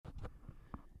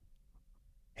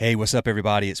Hey, what's up,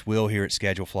 everybody? It's Will here at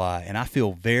Schedule Fly, and I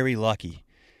feel very lucky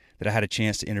that I had a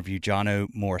chance to interview Jono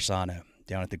Morisano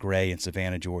down at the Gray in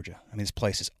Savannah, Georgia. I mean, this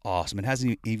place is awesome. It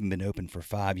hasn't even been open for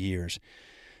 5 years,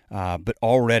 but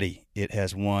already it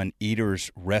has won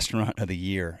Eater's Restaurant of the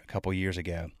Year a couple years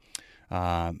ago.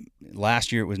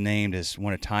 Last year it was named as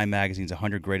one of Time Magazine's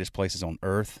 100 Greatest Places on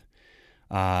Earth.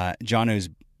 Jono's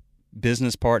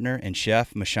business partner and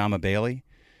chef, Mashama Bailey,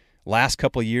 last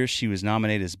couple of years, she was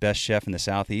nominated as Best Chef in the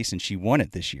Southeast, and she won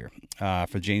it this year for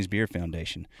the James Beard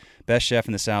Foundation. Best Chef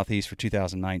in the Southeast for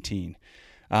 2019.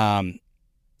 So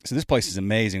this place is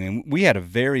amazing, and we had a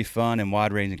very fun and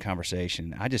wide-ranging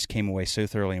conversation. I just came away so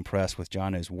thoroughly impressed with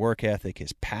Jono's work ethic,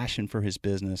 his passion for his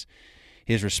business,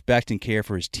 his respect and care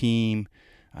for his team,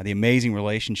 the amazing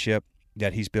relationship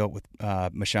that he's built with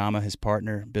Mashama, his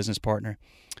partner, business partner,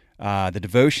 the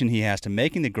devotion he has to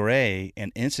making the Gray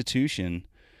an institution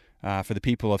for the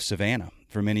people of Savannah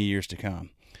for many years to come.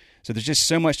 So there's just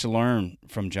so much to learn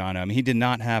from Jono. I mean, he did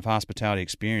not have hospitality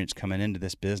experience coming into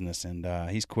this business, and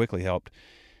he's quickly helped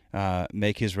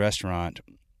make his restaurant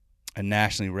a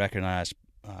nationally recognized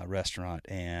restaurant,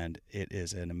 and it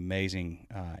is an amazing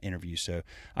interview. So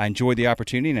I enjoyed the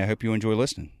opportunity, and I hope you enjoy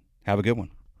listening. Have a good one.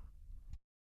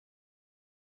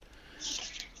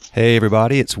 Hey,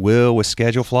 everybody. It's Will with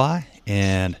Schedule Fly,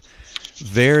 and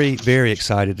very, very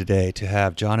excited today to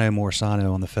have Jono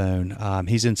Morisano on the phone.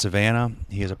 He's in Savannah.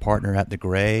 He is a partner at the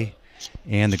Gray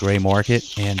and the Gray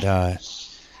Market, and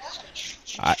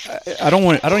I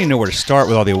don't even know where to start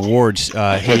with all the awards he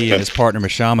and his partner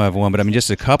Mashama have won. But I mean,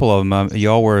 just a couple of them.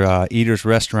 Y'all were Eater's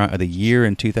Restaurant of the Year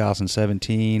in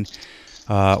 2017.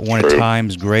 One of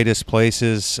Time's Greatest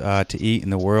Places to Eat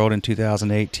in the World in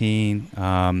 2018.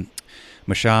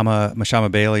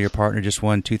 Mashama Bailey, your partner, just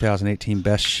won 2018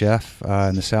 Best Chef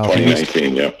in the Southeast.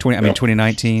 2019, yeah.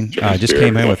 2019. Just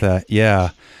came in with that, yeah.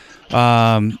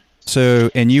 So,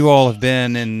 and you all have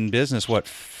been in business, what,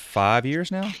 5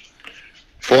 years now?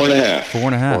 4.5.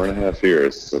 4.5. 4.5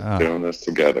 years of doing this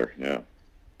together, yeah.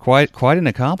 Quite an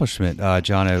accomplishment,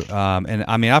 Jono. And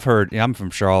I mean, I've heard. I'm from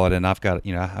Charlotte, and I've got.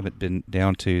 I haven't been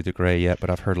down to the Gray yet,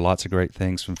 but I've heard lots of great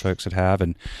things from folks that have.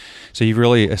 And so you've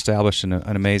really established an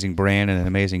amazing brand and an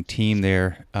amazing team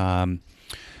there. I've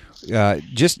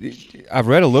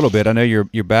read a little bit. I know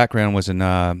your background was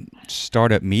in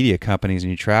startup media companies, and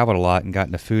you traveled a lot and got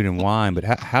into food and wine. But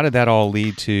how did that all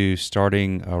lead to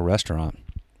starting a restaurant?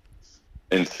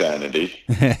 Insanity.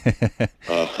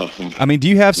 I mean, do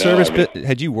you have service?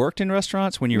 Had you worked in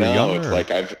restaurants when you were younger? No,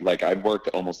 it's I've worked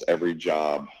almost every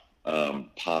job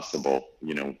possible.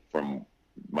 From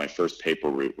my first paper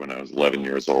route when I was 11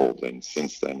 years old, and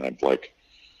since then I've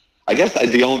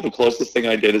the closest thing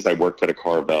I did is I worked at a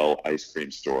Carvel ice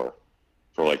cream store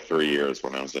for 3 years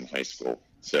when I was in high school.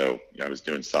 So I was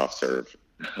doing soft serve.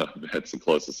 That's the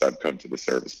closest I've come to the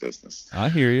service business. I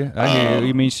hear you.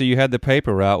 You mean, so you had the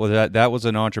paper route. That was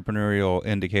an entrepreneurial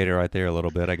indicator right there a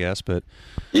little bit, I guess. But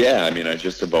yeah, I mean, I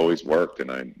just have always worked, and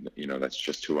that's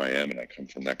just who I am, and I come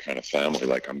from that kind of family.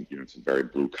 It's a very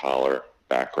blue collar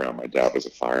background. My dad was a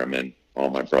fireman.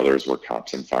 All my brothers were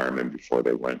cops and firemen before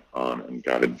they went on and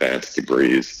got advanced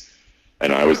degrees.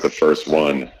 And I was the first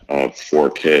one of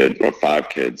 5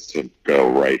 kids to go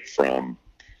right from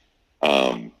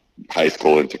high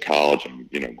school into college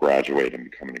and graduate and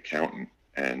become an accountant,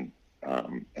 and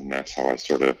that's how I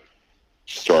sort of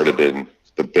started in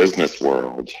the business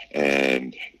world.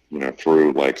 And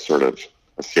through sort of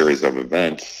a series of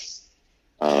events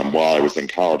while I was in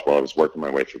college, while I was working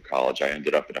my way through college, I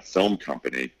ended up in a film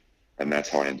company, and that's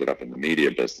how I ended up in the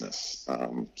media business.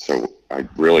 So I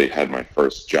really had my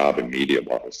first job in media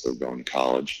while I was still going to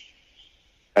college,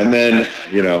 and then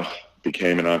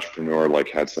became an entrepreneur,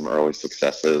 had some early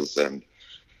successes, and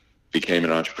became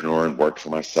an entrepreneur and worked for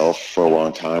myself for a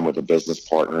long time with a business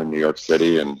partner in New York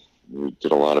City. And we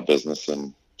did a lot of business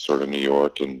in sort of New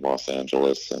York and Los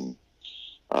Angeles, and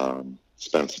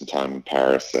spent some time in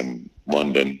Paris and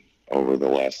London over the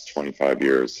last 25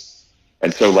 years.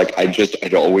 And so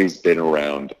I'd always been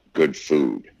around good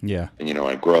food. Yeah. And,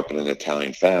 I grew up in an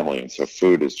Italian family. And so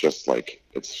food is just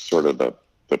it's sort of the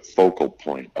focal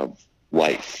point of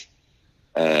life.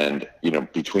 And,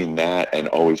 between that and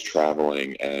always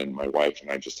traveling, and my wife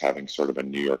and I just having sort of a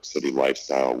New York City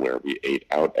lifestyle where we ate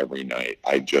out every night,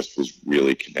 I just was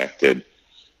really connected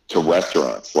to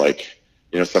restaurants.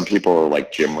 Some people are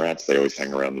like gym rats. They always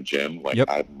hang around the gym. Yep.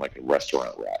 I'm like a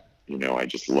restaurant rat. I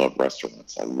just love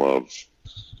restaurants. I love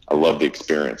the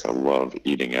experience. I love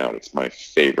eating out. It's my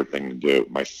favorite thing to do.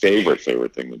 My favorite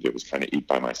thing to do is kind of eat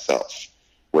by myself,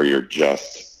 where you're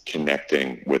just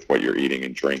connecting with what you're eating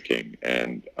and drinking.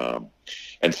 And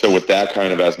so with that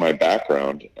kind of as my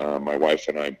background, my wife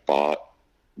and I bought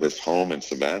this home in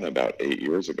Savannah about 8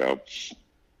 years ago.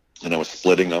 And I was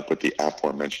splitting up with the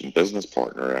aforementioned business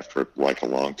partner after like a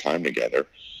long time together.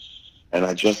 And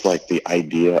I just like the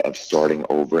idea of starting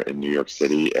over in New York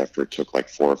City after it took like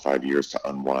 4 or 5 years to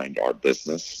unwind our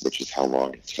business, which is how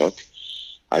long it took.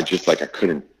 I just like, I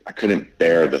couldn't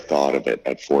bear the thought of it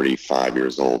at 45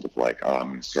 years old of like, oh, I'm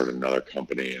going to start another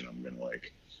company and I'm going to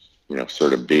like, you know,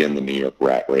 sort of be in the New York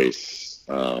rat race,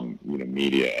 you know,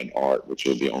 media and art, which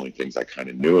are the only things I kind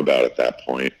of knew about at that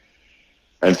point.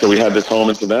 And so we had this home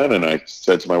in Savannah, and I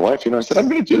said to my wife, you know, I said, I'm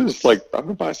going to do this, like, I'm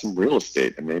going to buy some real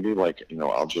estate, and maybe, like, you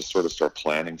know, I'll just sort of start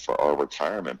planning for our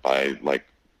retirement by, like,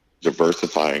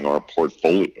 diversifying our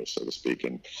portfolio, so to speak,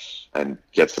 and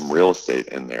get some real estate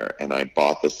in there. And I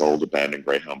bought this old abandoned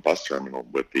Greyhound bus terminal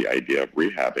with the idea of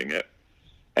rehabbing it.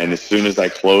 And as soon as I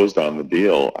closed on the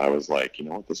deal, I was like, you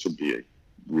know what, this would be a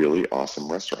really awesome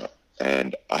restaurant.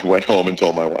 And I went home and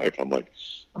told my wife, I'm like,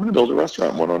 I'm going to build a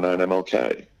restaurant, 109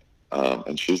 MLK.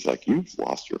 And she's like, you've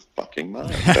lost your fucking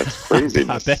mind. That's crazy.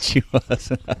 I bet she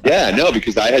was. Yeah, no,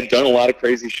 because I had done a lot of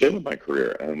crazy shit in my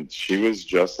career. And she was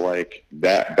just like,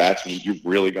 that's you've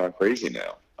really gone crazy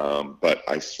now. But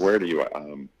I swear to you,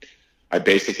 I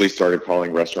basically started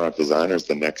calling restaurant designers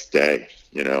the next day,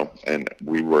 you know, and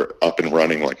we were up and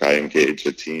running. Like I engaged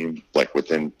a team like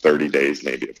within 30 days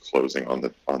maybe of closing on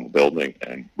the building,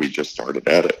 and we just started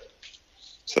at it.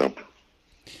 So.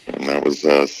 And that was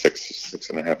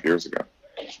 6.5 years ago.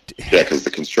 Yeah, because the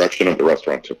construction of the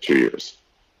restaurant took 2 years.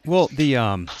 Well,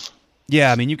 yeah,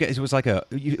 I mean, you guys, it was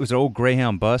an old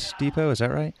Greyhound bus depot, is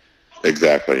that right?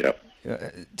 Exactly,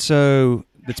 yeah. So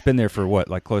it's been there for what,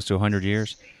 like close to 100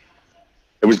 years?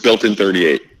 It was built in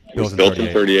 38. It was built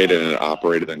in 38 and it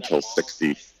operated until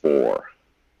 64.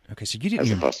 Okay, so you didn't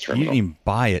even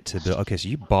buy it to build. Okay, so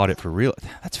you bought it for real.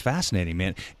 That's fascinating,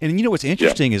 man. And you know what's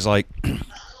interesting is like,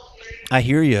 I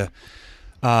hear you.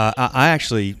 I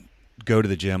actually go to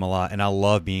the gym a lot, and I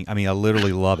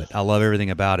literally love it. I love everything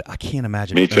about it. I can't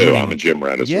imagine. Me too. I'm a gym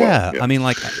rat as well. Yeah. I mean,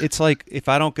 like, it's like if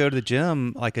I don't go to the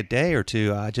gym like a day or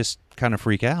two, I just kind of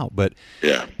freak out. But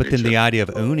then the idea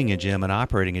of owning a gym and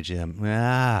operating a gym,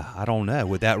 I don't know.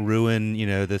 Would that ruin, you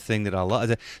know, the thing that I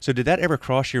love? So did that ever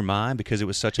cross your mind because it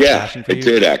was such a passion for you? Yeah, it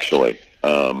did actually.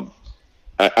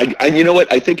 I you know what?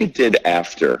 I think it did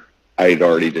after I had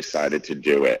already decided to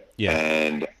do it. Yeah.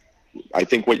 And I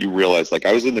think what you realize, like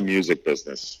I was in the music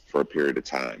business for a period of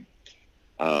time,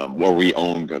 where we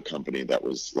owned a company that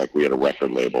was like, we had a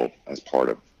record label as part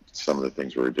of some of the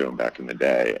things we were doing back in the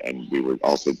day. And we were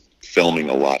also filming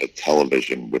a lot of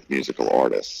television with musical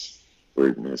artists. We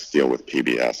were going to deal with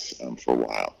PBS for a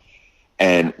while.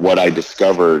 And what I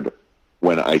discovered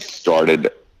when I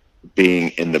started being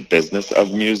in the business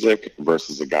of music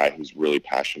versus a guy who's really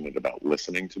passionate about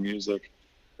listening to music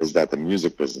is that the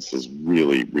music business is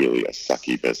really, really a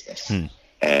sucky business.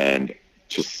 And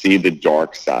to see the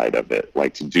dark side of it,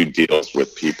 like to do deals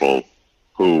with people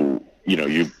who, you know,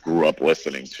 you grew up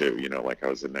listening to, you know, like I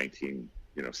was a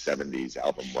 1970s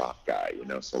album rock guy, you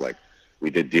know, so like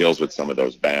we did deals with some of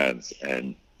those bands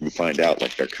and you find out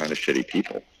like they're kind of shitty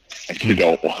people and you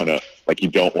don't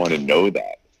want to know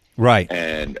that. Right.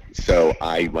 And so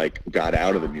I like got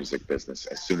out of the music business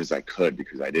as soon as I could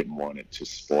because I didn't want it to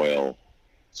spoil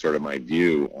sort of my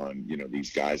view on, you know, these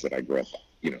guys that I grew up,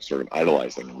 you know, sort of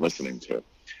idolizing and listening to.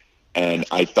 And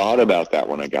I thought about that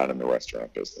when I got in the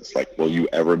restaurant business. Like, will you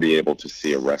ever be able to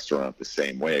see a restaurant the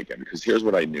same way again? Because here's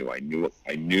what I knew. I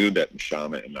knew that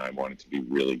Mshama and I wanted to be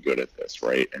really good at this,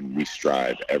 right? And we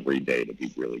strive every day to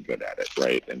be really good at it,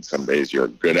 right? And some days you're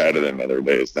good at it and other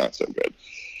days not so good.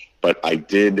 But I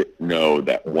did know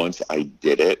that once I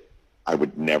did it, I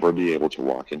would never be able to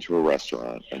walk into a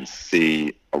restaurant and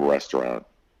see a restaurant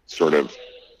sort of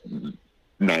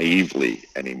naively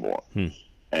anymore.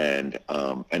 And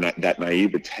that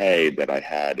naivete that I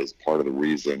had is part of the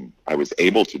reason I was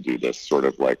able to do this sort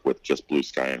of like with just blue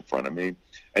sky in front of me.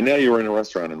 And now you're in a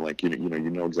restaurant and like, you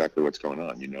know exactly what's going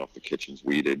on. You know if the kitchen's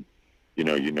weeded, you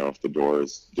know if the door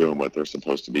is doing what they're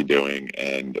supposed to be doing.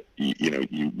 And,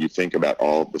 you think about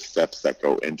all of the steps that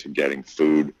go into getting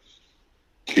food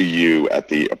to you at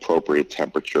the appropriate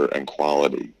temperature and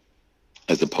quality,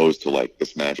 as opposed to like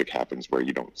this magic happens where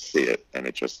you don't see it and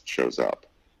it just shows up.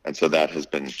 And so that has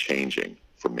been changing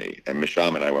for me. And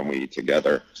Mshama and I, when we eat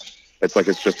together, it's like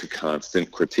it's just a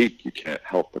constant critique. You can't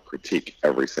help but critique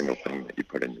every single thing that you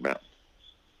put in your mouth.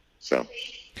 So,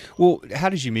 well, how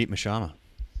did you meet Mshama?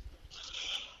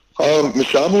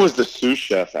 Mshama was the sous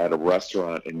chef at a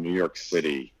restaurant in New York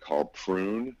City called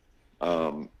Prune.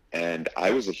 And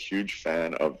I was a huge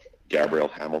fan of Gabrielle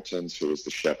Hamilton's, who was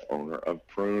the chef owner of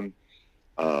Prune,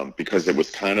 because it was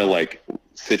kind of like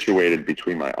situated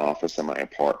between my office and my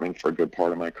apartment for a good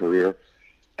part of my career.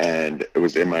 And it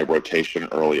was in my rotation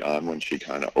early on when she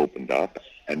kind of opened up.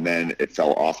 And then it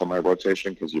fell off of my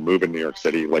rotation because you move in New York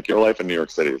City. Like, your life in New York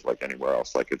City is like anywhere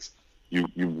else. Like, it's you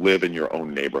live in your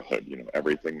own neighborhood. You know,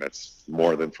 everything that's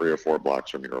more than 3 or 4 blocks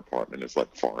from your apartment is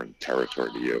like foreign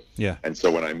territory to you. Yeah. And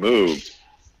so when I moved,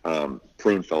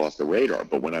 Prune fell off the radar.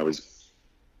 But when I was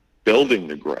building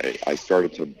the Gray, I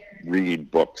started to read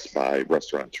books by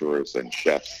restaurateurs and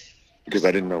chefs because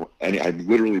I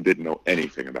literally didn't know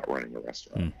anything about running a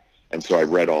restaurant. And so I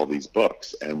read all these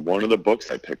books. And one of the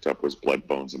books I picked up was Blood,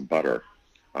 Bones, and Butter,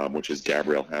 which is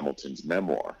Gabrielle Hamilton's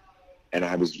memoir. And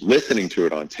I was listening to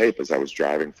it on tape as I was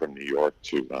driving from New York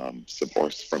to,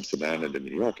 from Savannah to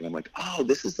New York. And I'm like, oh,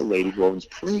 this is the lady who owns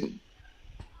Prune.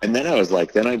 And then I was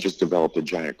like, then I just developed a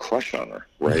giant crush on her,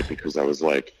 right? Because I was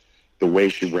like, the way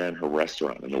she ran her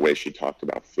restaurant and the way she talked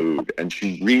about food. And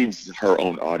she reads her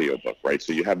own audiobook, right?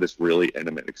 So you have this really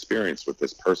intimate experience with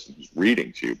this person who's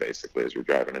reading to you basically as you're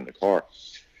driving in the car.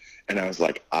 And I was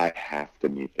like, I have to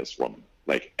meet this woman.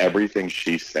 Like, everything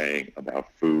she's saying about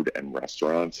food and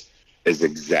restaurants is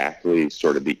exactly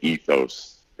sort of the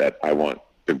ethos that I want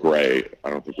the Gray, I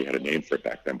don't think we had a name for it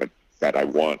back then, but that I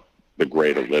want the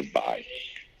Gray to live by.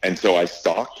 And so I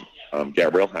stalked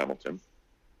Gabrielle Hamilton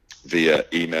via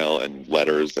email and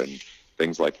letters and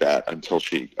things like that until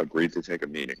she agreed to take a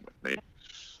meeting with me.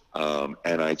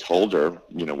 And I told her,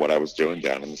 you know, what I was doing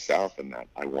down in the South, and that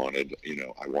I wanted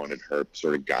her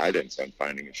sort of guidance on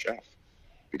finding a chef,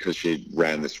 because she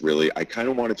ran this really, I kind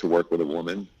of wanted to work with a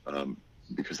woman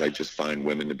because I just find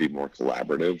women to be more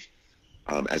collaborative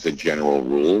as a general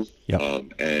rule.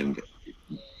 Yep. And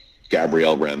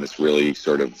Gabrielle ran this really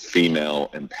sort of female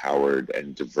empowered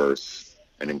and diverse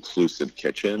an inclusive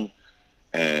kitchen.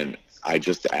 And I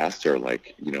just asked her,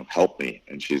 like, you know, help me.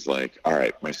 And she's like, all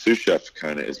right, my sous chef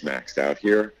kind of is maxed out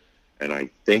here. And I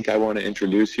think I want to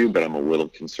introduce you, but I'm a little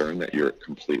concerned that you're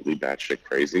completely batshit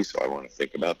crazy. So I want to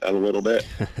think about that a little bit.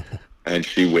 And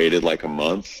she waited like a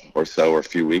month or so, or a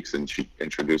few weeks, and she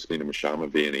introduced me to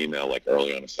Mashama via an email, like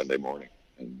early on a Sunday morning.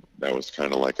 And that was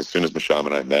kind of like, as soon as Mashama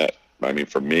and I met, I mean,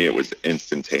 for me, it was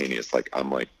instantaneous. Like,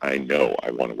 I'm like, I know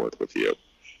I want to work with you.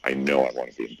 I know I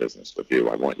want to be in business with you.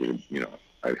 I want you to, you know,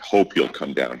 I hope you'll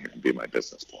come down here and be my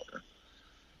business partner.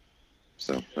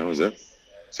 So that was it.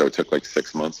 So it took like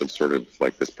 6 months of sort of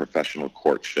like this professional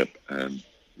courtship, and,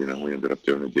 you know, we ended up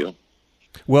doing a deal.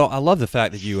 Well, I love the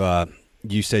fact that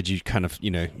you said you kind of,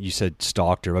 you know, you said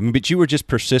stalked her. I mean, but you were just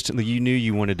persistently, you knew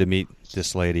you wanted to meet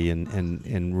this lady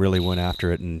and really went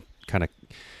after it and kind of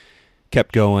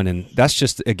kept going. And that's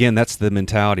just, again, that's the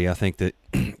mentality I think that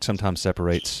sometimes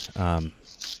separates.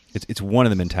 It's one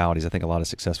of the mentalities I think a lot of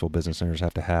successful business owners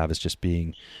have to have, is just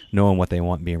knowing what they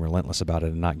want, being relentless about it,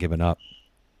 and not giving up,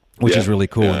 which is really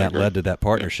cool. And that led to that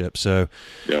partnership. So,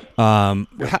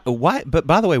 why? But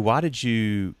by the way, why did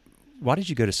you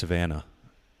go to Savannah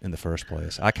in the first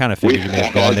place? I kind of figured you may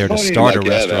have gone there to start a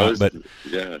restaurant, but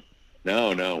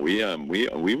no, we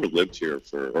lived here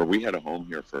we had a home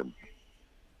here for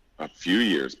a few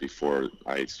years before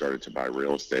I started to buy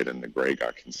real estate and the Gray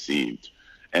got conceived.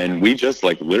 And we just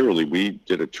literally, we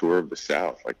did a tour of the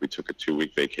South. Like, we took a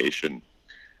 2-week vacation,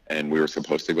 and we were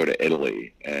supposed to go to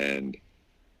Italy. And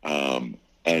I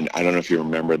don't know if you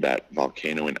remember, that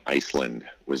volcano in Iceland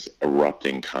was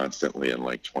erupting constantly in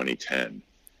like 2010.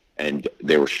 And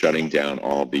they were shutting down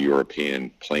all the European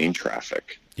plane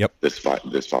traffic. Yep. This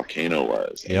volcano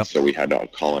was. And so we had to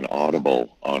call an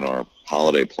audible on our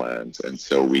holiday plans. And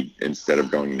so we, instead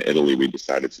of going to Italy, we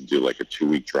decided to do like a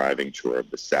 2-week driving tour of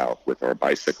the South with our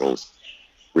bicycles.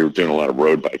 We were doing a lot of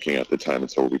road biking at the time.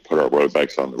 And so we put our road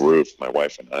bikes on the roof, my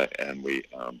wife and I, and we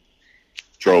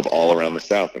drove all around the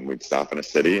South. And we'd stop in a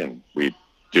city and we'd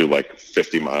do like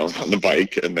 50 miles on the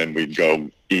bike, and then we'd go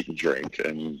eat and drink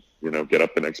and, you know, get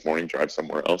up the next morning, drive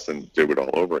somewhere else, and do it all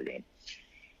over again.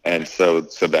 And so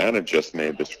Savannah just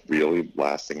made this really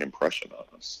lasting impression on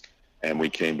us. And we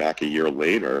came back a year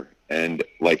later, and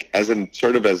like as a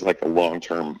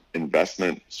long-term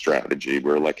investment strategy,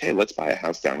 we're like, hey, let's buy a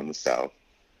house down in the South.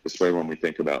 This way, when we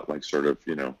think about like sort of,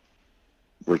 you know,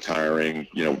 retiring,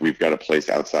 you know, we've got a place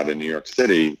outside of New York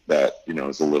City that, you know,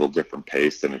 is a little different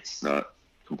paced, and it's not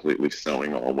completely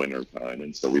snowing all winter time.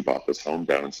 And so we bought this home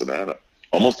down in Savannah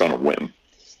almost on a whim.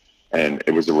 And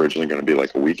it was originally going to be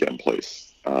like a weekend place.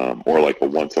 Or like a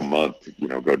once a month, you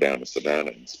know, go down to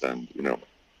Savannah and spend, you know,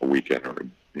 a weekend or,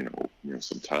 you know,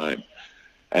 some time.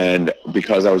 And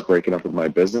because I was breaking up with my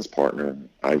business partner,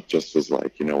 I just was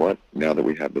like, you know what? Now that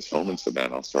we have this home in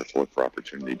Savannah, I'll start to look for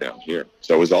opportunity down here.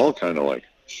 So it was all kind of like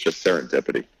just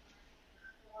serendipity.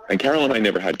 And Carol and I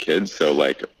never had kids, so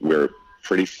like we're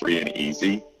pretty free and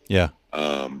easy. Yeah.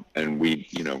 And we,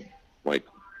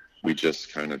 we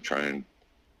just kind of try and,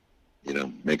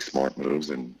 make smart moves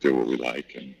and do what we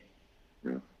like,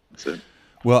 and that's it.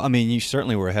 Well, I mean, you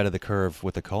certainly were ahead of the curve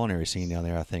with the culinary scene down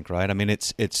there, I think, right? I mean,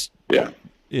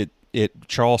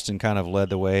 Charleston kind of led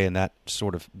the way in that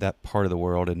part of the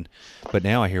world, but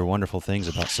now I hear wonderful things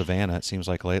about Savannah. It seems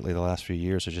like lately, the last few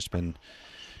years, there's just been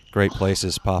great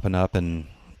places popping up and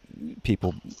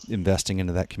people investing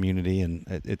into that community, and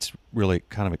it's really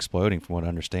kind of exploding from what I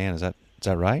understand. Is that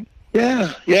right?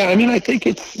 Yeah. I mean, I think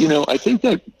it's, I think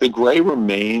that the Gray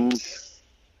remains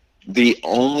the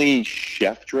only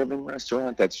chef-driven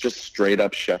restaurant that's just straight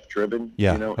up chef-driven,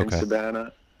 in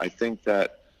Savannah. I think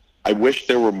that I wish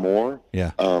there were more.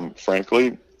 Yeah.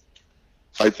 Frankly,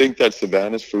 I think that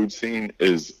Savannah's food scene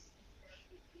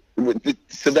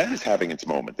Savannah's having its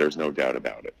moment. There's no doubt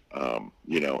about it.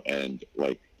 And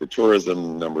like the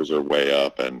tourism numbers are way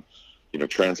up, and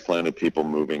transplanted people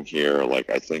moving here. Like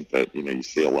I think that you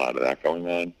see a lot of that going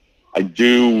on. I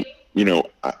do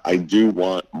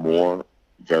want more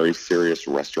very serious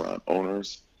restaurant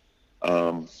owners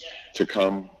to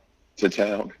come to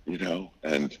town,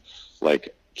 and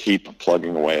like keep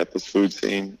plugging away at this food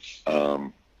scene.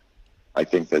 I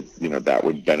think that that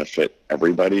would benefit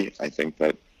everybody. I think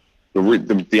that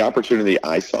the opportunity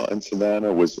I saw in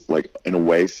Savannah was like in a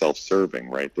way self-serving,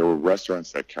 right? There were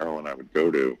restaurants that Carol and I would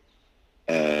go to,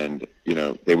 and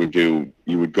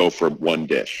you would go for one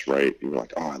dish, right? You were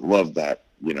like, oh, I love that,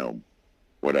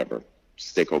 whatever,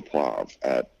 steak au poivre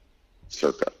at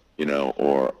Circa,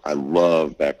 or I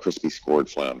love that crispy scored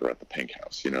flounder at the Pink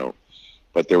House,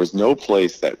 But there was no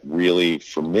place that really,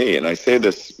 for me, and I say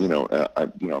this,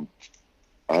 I'm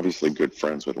obviously good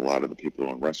friends with a lot of the people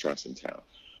who own restaurants in town,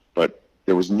 but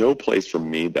there was no place for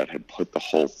me that had put the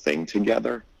whole thing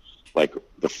together, like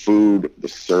the food, the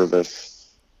service,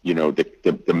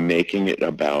 the making it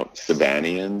about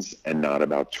Savannians and not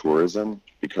about tourism,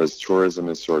 because tourism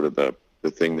is sort of the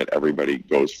thing that everybody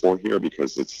goes for here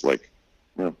because it's like,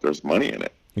 there's money in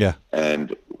it. Yeah.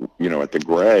 And, at the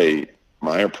Gray,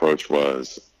 my approach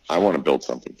was, I want to build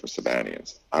something for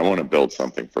Savannians. I want to build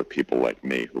something for people like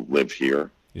me who live here.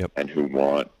 Yep. And who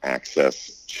want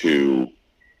access to,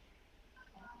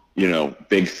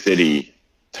 big city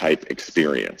type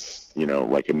experience,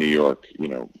 like in New York,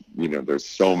 there's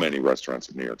so many restaurants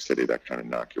in New York City that kind of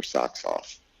knock your socks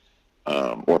off,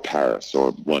 or Paris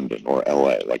or London or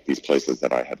LA, like these places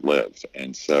that I had lived.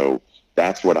 And so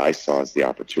that's what I saw as the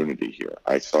opportunity here.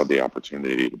 I saw the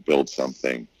opportunity to build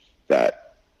something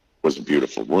that was a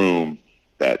beautiful room,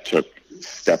 that took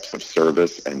steps of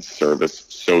service and service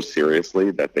so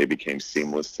seriously that they became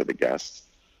seamless to the guests.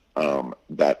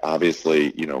 That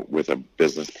obviously, with a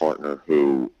business partner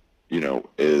who,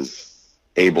 is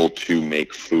able to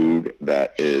make food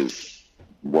that is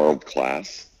world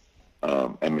class.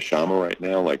 And Mashama right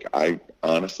now, like I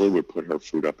honestly would put her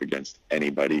food up against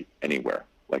anybody, anywhere.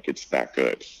 Like it's that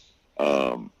good.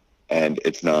 And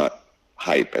it's not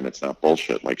hype and it's not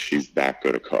bullshit. Like she's that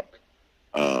good a cook.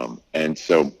 And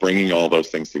so bringing all those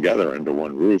things together under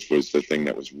one roof was the thing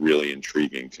that was really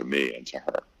intriguing to me and to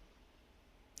her.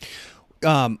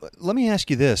 Let me ask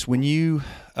you this: when you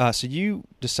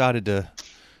decided to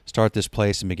start this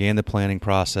place and began the planning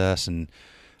process, and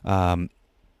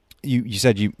you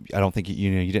said I don't think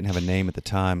you didn't have a name at the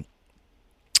time.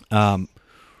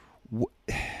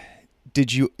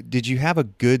 Did you have a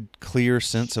good, clear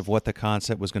sense of what the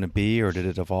concept was going to be, or did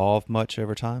it evolve much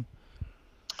over time?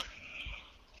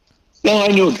 No, I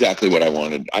knew exactly what I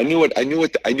wanted. I knew what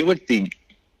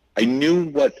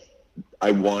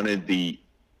I wanted the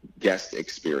guest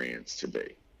experience to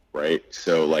be, right?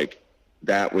 So like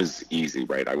that was easy,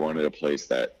 right? I wanted a place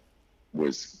that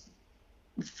was,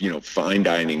 fine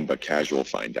dining, but casual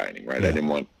fine dining, right? Yeah. I didn't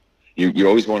want, you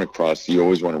always want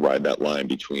to ride that line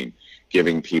between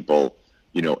giving people,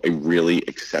 a really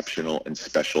exceptional and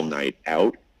special night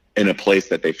out in a place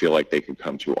that they feel like they can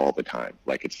come to all the time.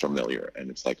 Like it's familiar and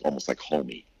it's like almost like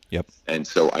homey. Yep. And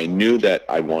so I knew that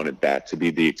I wanted that to be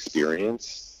the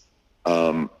experience.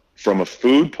 From a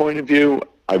food point of view,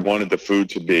 I wanted the food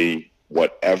to be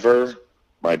whatever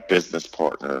my business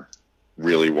partner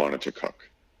really wanted to cook,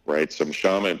 right? So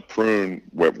Mashama and Prune,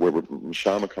 where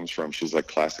Mashama comes from, she's like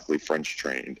classically French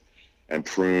trained. And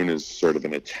Prune is sort of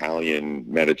an Italian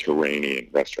Mediterranean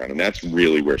restaurant. And that's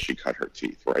really where she cut her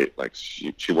teeth, right? Like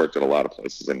she worked at a lot of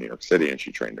places in New York City and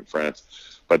she trained in France.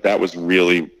 But that was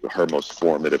really her most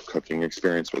formative cooking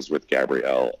experience, was with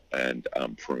Gabrielle and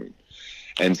Prune.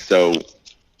 And so,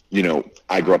 you know,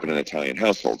 I grew up in an Italian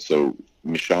household. So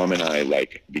Misham and I,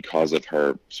 like, because of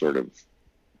her sort of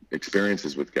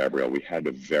experiences with Gabrielle, we had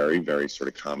a very, very sort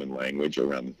of common language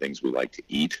around the things we like to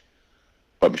eat.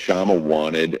 But Mishama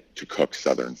wanted to cook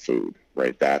Southern food,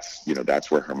 right? That's, you know,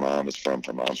 that's where her mom is from.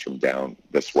 Her mom's from down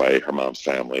this way, her mom's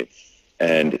family.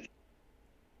 And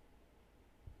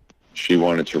she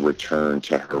wanted to return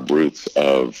to her roots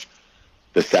of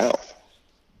the South.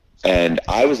 And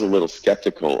I was a little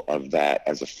skeptical of that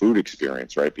as a food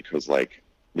experience, right? Because, like,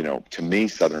 you know, to me,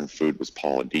 Southern food was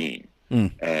Paula Deen.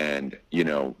 And, you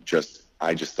know,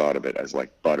 I just thought of it as like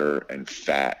butter and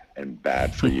fat and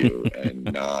bad for you and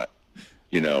not,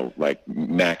 you know, like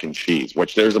mac and cheese,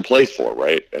 which there's a place for,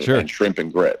 right? Sure. And shrimp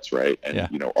and grits, right? And,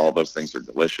 you know, all those things are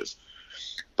delicious.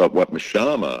 But what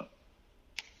Mishama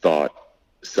thought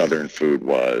Southern food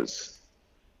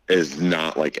is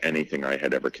not like anything I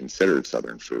had ever considered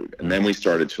Southern food. And then we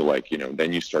started to, like, you know,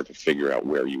 then you start to figure out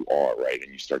where you are, right?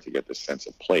 And you start to get this sense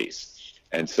of place.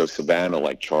 And so Savannah,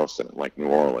 like Charleston, like New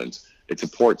Orleans, it's a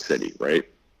port city, right?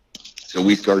 So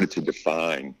we started to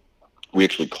define, we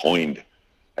actually coined,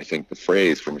 I think, the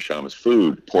phrase for Mishama's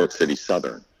food, Port City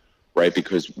Southern, right?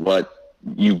 Because what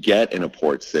you get in a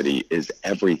port city is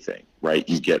everything, right?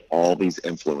 You get all these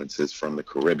influences from the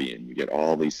Caribbean. You get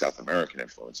all these South American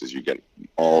influences. You get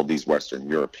all these Western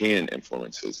European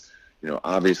influences. You know,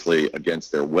 obviously,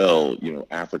 against their will, you know,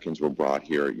 Africans were brought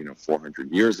here, you know,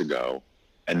 400 years ago,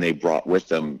 and they brought with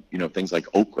them, you know, things like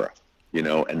okra, you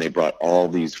know, and they brought all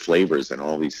these flavors and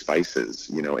all these spices,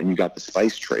 you know, and you got the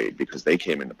spice trade because they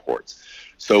came into ports.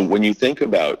 So when you think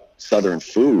about Southern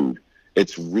food,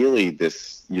 it's really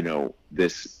this, you know,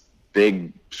 this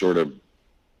big sort of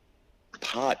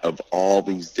pot of all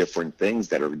these different things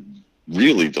that are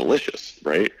really delicious,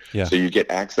 right? Yeah. So you get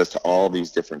access to all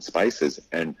these different spices.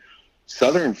 And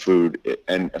Southern food,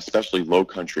 and especially low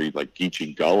country like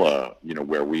Geechee Gullah, you know,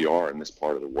 where we are in this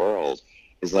part of the world,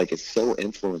 is like, it's so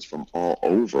influenced from all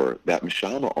over that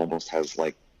Mishama almost has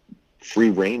like free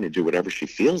reign to do whatever she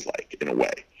feels like, in a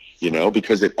way, you know,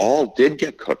 because it all did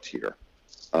get cooked here.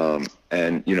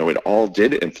 And, you know, it all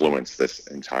did influence this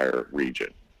entire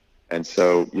region. And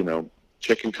so, you know,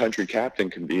 Chicken Country Captain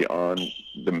can be on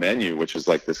the menu, which is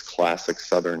like this classic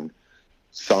Southern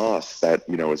sauce that,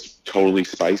 you know, is totally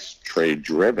spice trade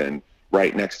driven,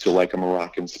 right next to like a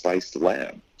Moroccan spiced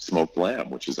lamb, smoked lamb,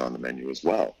 which is on the menu as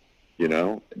well, you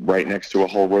know, right next to a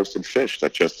whole roasted fish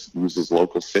that just uses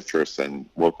local citrus and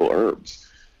local herbs.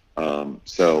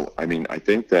 So, I mean, I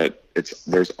think that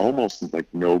there's almost like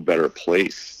no better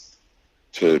place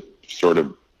to sort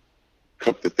of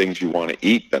cook the things you want to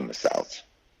eat than the South,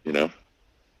 you know?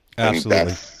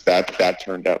 Absolutely. And that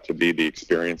turned out to be the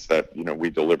experience that, you know, we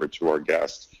delivered to our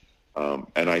guests.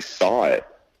 And I saw it.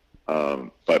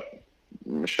 But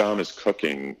Mishama's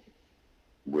cooking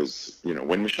was, you know,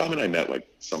 when Mishama and I met, like,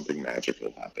 something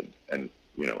magical happened. And,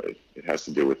 you know, it has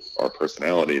to do with our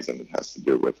personalities, and it has to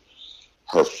do with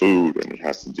her food, and it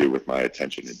has to do with my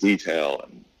attention to detail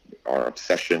and our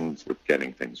obsessions with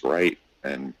getting things right.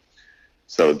 And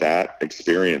so that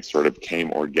experience sort of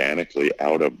came organically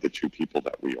out of the two people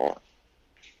that we are.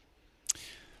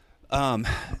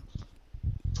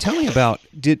 Tell me about,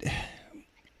 did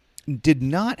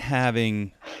not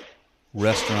having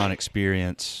restaurant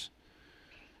experience,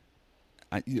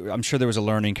 I'm sure there was a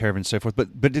learning curve and so forth,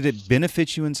 but did it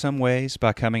benefit you in some ways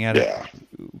by coming at it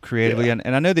creatively? Yeah.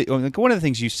 And I know that one of the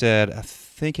things you said, I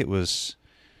think it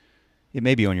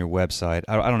may be on your website.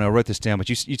 I don't know. I wrote this down, but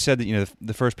you said that, you know,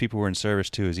 the first people we're in service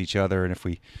to is each other, and if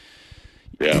we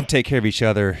take care of each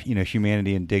other, you know,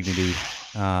 humanity and dignity,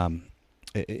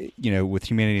 you know, with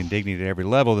humanity and dignity at every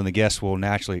level, then the guests will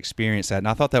naturally experience that. And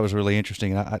I thought that was really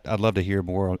interesting. And I'd love to hear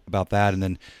more about that, and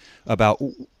then about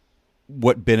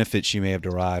what benefits you may have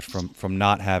derived from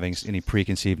not having any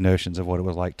preconceived notions of what it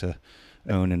was like to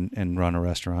own and run a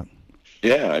restaurant.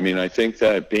 Yeah, I mean, I think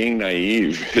that being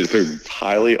naive is a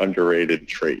highly underrated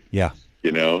trait. Yeah.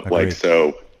 You know, Agreed. Like,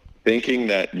 so thinking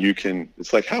that you can,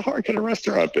 it's like, how hard can a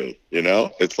restaurant be? You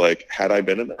know, it's like, had I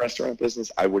been in the restaurant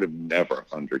business, I would have never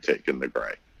undertaken the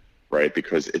Gray, right?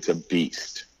 Because it's a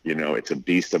beast, you know, it's a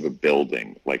beast of a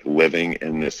building, like living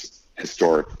in this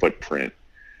historic footprint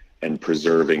and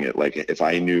preserving it. Like, if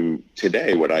I knew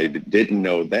today what I didn't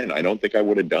know then, I don't think I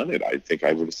would have done it. I think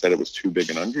I would have said it was too big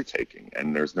an undertaking,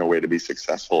 and there's no way to be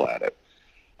successful at it.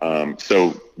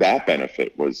 So that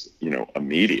benefit was, you know,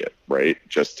 immediate, right?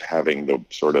 Just having the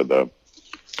sort of the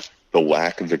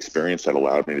lack of experience that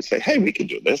allowed me to say, hey, we can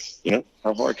do this. You know,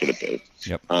 how hard could it be?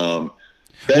 Yep.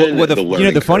 then Well, the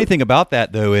learning the funny curve. thing about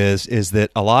that though is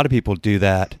that a lot of people do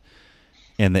that,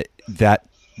 and that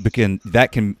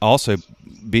can also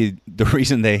be the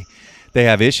reason they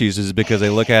have issues is because they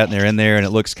look at it and they're in there and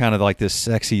it looks kind of like this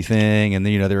sexy thing, and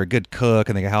then they're a good cook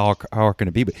and they go, how hard can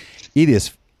it be? But it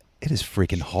is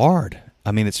freaking hard.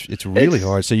 I mean, it's really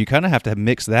hard. So you kind of have to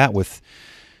mix that with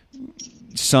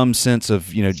some sense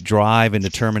of drive and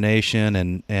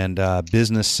determination and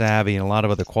business savvy and a lot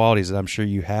of other qualities that I'm sure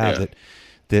you have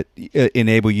that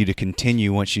enable you to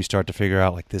continue once you start to figure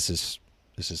out like this is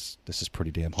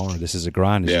pretty damn hard. This is a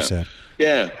grind, as you said.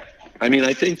 Yeah. I mean,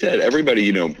 I think that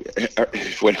everybody,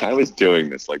 when I was doing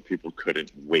this, like people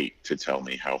couldn't wait to tell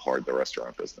me how hard the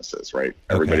restaurant business is, right?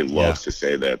 Everybody loves to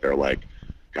say that. They're like,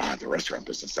 God, the restaurant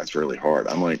business, that's really hard.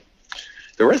 I'm like,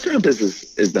 the restaurant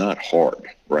business is not hard,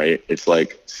 right? It's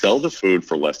like sell the food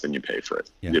for less than you pay for it.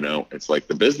 Yeah. It's like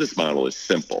the business model is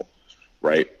simple,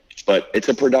 right? But it's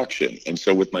a production. And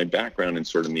so with my background in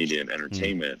sort of media and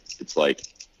entertainment, it's like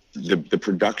the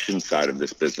production side of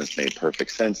this business made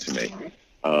perfect sense to me.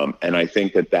 And I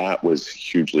think that was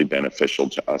hugely beneficial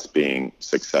to us being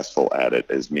successful at it,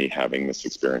 as me having this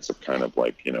experience of kind of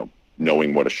like,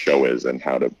 knowing what a show is and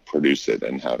how to produce it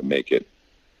and how to make it,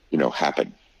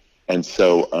 happen. And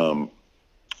so,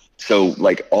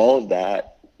 like all of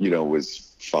that,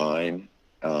 was fine.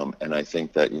 And I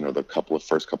think that, the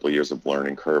first couple of years of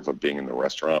learning curve of being in the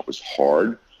restaurant was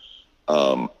hard.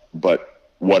 But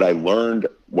what I learned,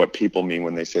 what people mean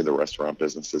when they say the restaurant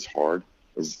business is hard,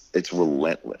 is it's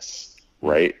relentless,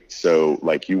 right? So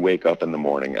like you wake up in the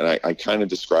morning, and I kind of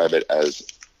describe it as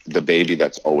the baby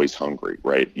that's always hungry,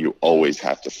 right? You always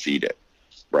have to feed it,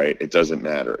 right? It doesn't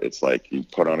matter. It's like you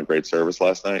put on a great service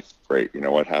last night, great. You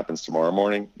know what happens tomorrow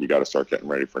morning? You got to start getting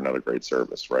ready for another great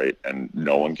service, right? And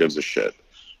no one gives a shit.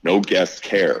 No guest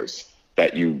cares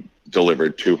that you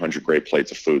delivered 200 great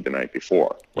plates of food the night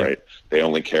before, right? Yeah. They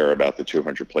only care about the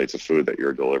 200 plates of food that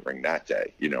you're delivering that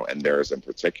day, and theirs in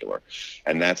particular.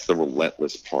 And that's the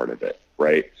relentless part of it,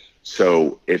 right?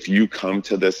 So if you come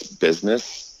to this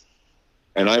business,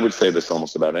 and I would say this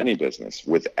almost about any business,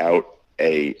 without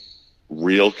a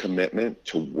real commitment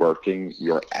to working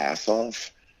your ass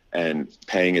off and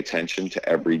paying attention to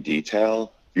every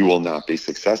detail, you will not be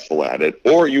successful at it,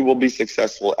 or you will be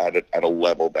successful at it at a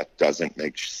level that doesn't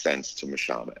make sense to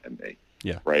Mashama and me.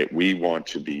 Yeah. Right. We want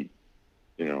to be,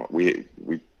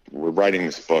 we're writing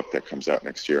this book that comes out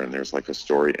next year, and there's like a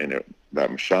story in it that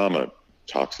Mashama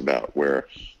talks about where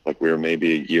like we were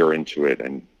maybe a year into it,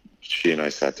 and she and I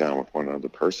sat down with one other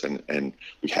person, and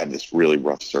we had this really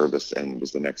rough service, and it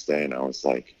was the next day, and I was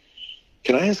like,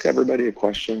 can I ask everybody a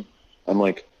question? I'm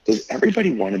like, does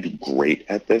everybody want to be great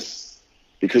at this?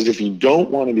 Because if you don't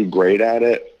want to be great at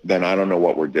it, then I don't know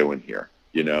what we're doing here,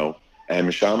 And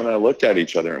Mashama and I looked at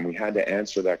each other, and we had to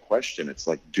answer that question. It's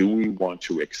like, do we want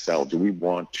to excel? Do we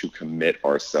want to commit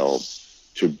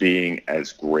ourselves to being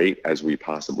as great as we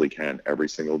possibly can every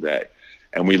single day?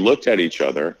 And we looked at each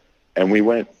other, and we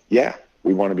went, yeah,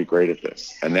 we want to be great at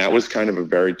this. And that was kind of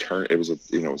it was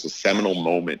a seminal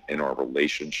moment in our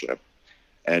relationship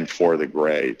and for the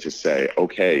Gray to say,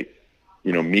 okay,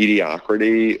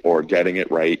 mediocrity or getting it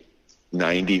right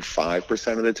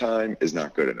 95% of the time is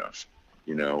not good enough,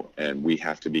 and we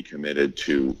have to be committed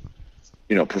to,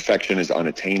 perfection is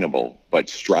unattainable, but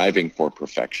striving for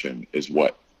perfection is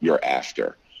what you're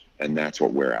after. And that's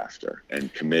what we're after.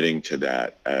 And committing to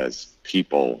that as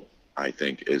people, I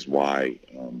think, is why,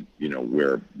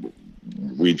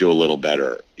 we do a little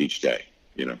better each day,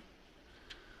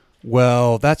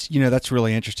 Well, that's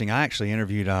really interesting. I actually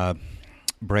interviewed,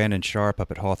 Brandon Sharp up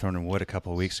at Hawthorne and Wood a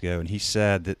couple of weeks ago, and he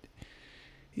said that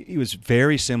he was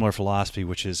very similar philosophy,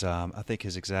 which is I think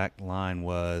his exact line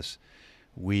was,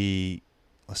 we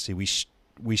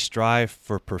strive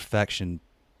for perfection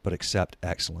but accept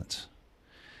excellence.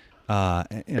 I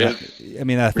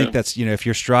think that's if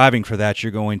you're striving for that,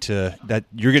 you're going to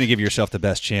give yourself the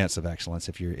best chance of excellence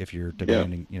if you're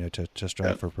demanding to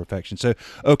strive for perfection. So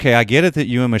okay, I get it that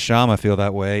you and Mashama feel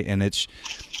that way, and it's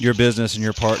your business and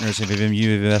your partners have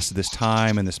you've invested this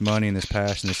time and this money and this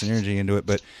passion, this energy into it.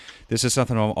 But this is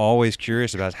something I'm always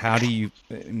curious about. How do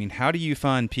you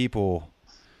find people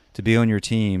to be on your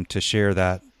team to share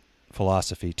that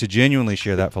philosophy, to genuinely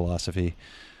share that philosophy?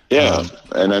 Yeah.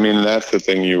 And I mean, that's the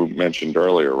thing you mentioned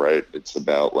earlier, right? It's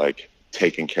about like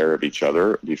taking care of each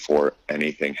other before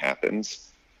anything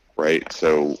happens. Right.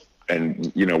 So,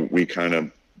 and, we kind of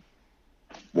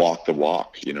walk the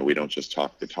walk, we don't just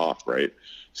talk the talk. Right.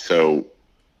 So,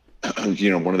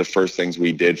 one of the first things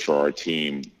we did for our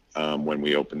team when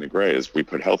we opened the Gray is we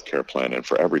put healthcare plan in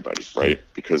for everybody. Right.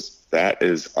 Because that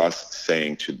is us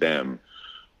saying to them,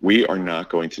 we are not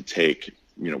going to take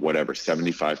whatever,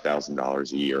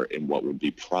 $75,000 a year in what would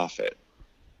be profit.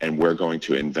 And we're going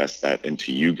to invest that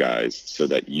into you guys so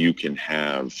that you can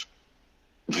have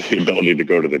the ability to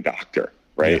go to the doctor,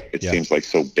 right? It seems like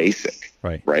so basic,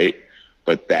 right?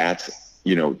 But that's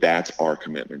our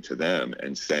commitment to them,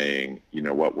 and saying, you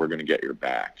know what, we're going to get your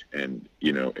back. And,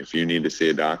 if you need to see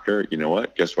a doctor, you know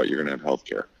what, guess what? You're going to have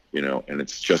healthcare, and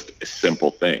it's just a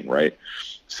simple thing, right?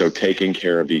 So taking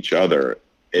care of each other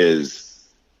is,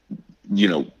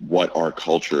 what our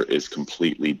culture is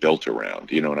completely built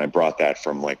around, and I brought that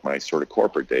from like my sort of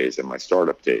corporate days and my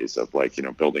startup days of like,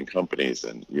 building companies,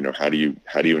 and, how do you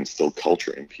instill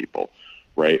culture in people,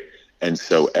 right? And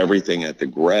so everything at the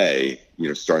Gray,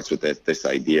 starts with this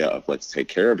idea of let's take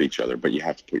care of each other, but you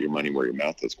have to put your money where your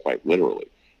mouth is, quite literally,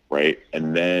 right?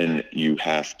 And then you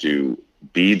have to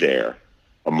be there,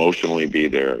 emotionally be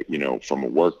there, from a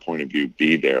work point of view,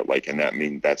 be there. Like, and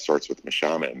that starts with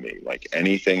Mashama and me. Like,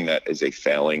 anything that is a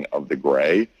failing of the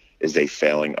Gray is a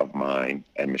failing of mine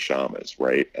and Mashama's,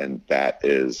 right? And that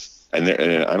is, and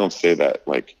I don't say that,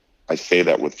 like, I say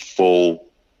that with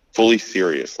fully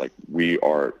serious. Like, we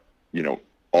are,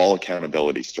 all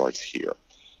accountability starts here.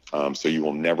 So you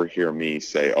will never hear me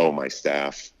say, oh, my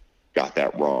staff got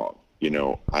that wrong.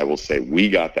 I will say we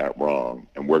got that wrong,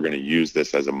 and we're going to use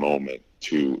this as a moment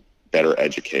to better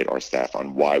educate our staff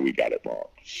on why we got it wrong.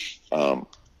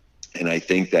 And I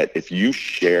think that if you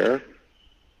share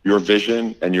your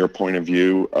vision and your point of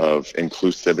view of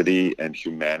inclusivity and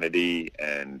humanity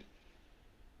and,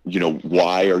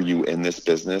 why are you in this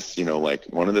business? Like,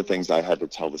 one of the things I had to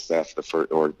tell the staff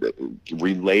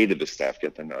relay to the staff,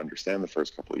 get them to understand the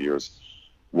first couple of years,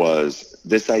 was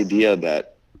this idea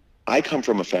that I come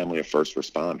from a family of first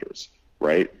responders,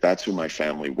 right? That's who my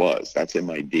family was. That's in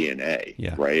my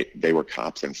DNA, right? They were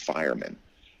cops and firemen.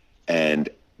 And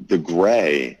the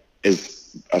Gray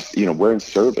is, we're in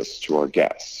service to our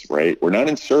guests, right? We're not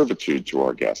in servitude to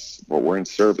our guests, but we're in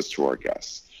service to our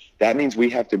guests. That means we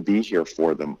have to be here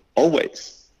for them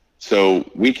always. So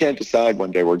we can't decide one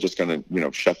day we're just going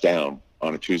to, shut down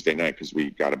on a Tuesday night because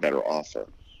we got a better offer.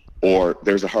 Or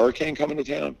there's a hurricane coming to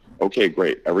town. Okay,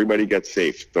 great. Everybody gets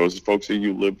safe. Those folks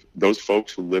who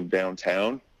live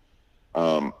downtown,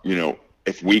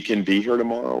 if we can be here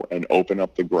tomorrow and open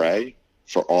up the Gray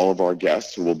for all of our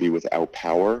guests who will be without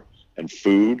power and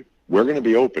food, we're going to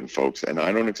be open, folks. And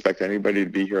I don't expect anybody to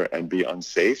be here and be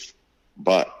unsafe,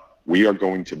 but we are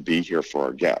going to be here for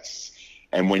our guests.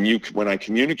 And when I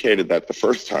communicated that the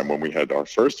first time when we had our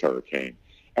first hurricane,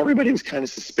 everybody was kind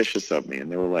of suspicious of me,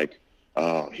 and they were like,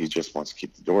 oh, he just wants to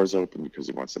keep the doors open because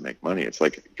he wants to make money. It's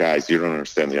like, guys, you don't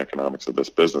understand the economics of this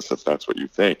business if that's what you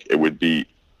think. It would be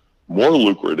more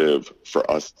lucrative for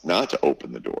us not to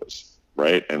open the doors,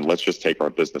 right? And let's just take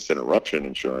our business interruption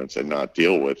insurance and not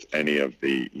deal with any of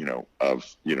the,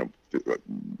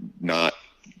 not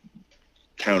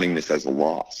counting this as a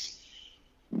loss.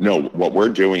 No, what we're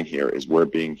doing here is we're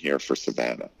being here for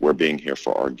Savannah. We're being here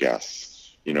for our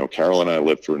guests. Carol and I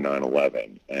lived through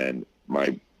 9/11, and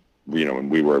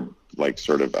and we were like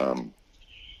sort of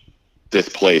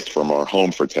displaced from our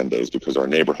home for 10 days because our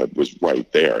neighborhood was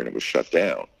right there and it was shut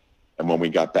down. And when we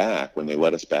got back, when they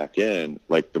let us back in,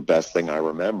 like, the best thing I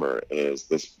remember is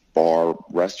this bar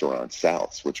restaurant,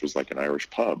 South's, which was like an Irish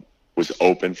pub, was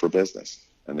open for business.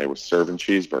 And they were serving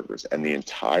cheeseburgers. And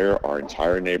our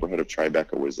entire neighborhood of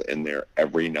Tribeca was in there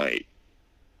every night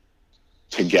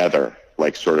together,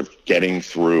 like sort of getting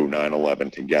through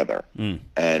 9/11 together.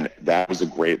 And that was a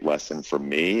great lesson for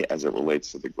me as it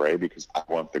relates to the Gray, because I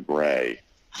want the Gray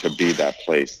to be that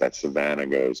place that Savannah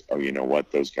goes, oh, you know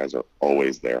what? Those guys are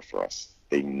always there for us.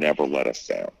 They never let us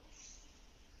down.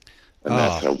 And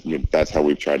that's how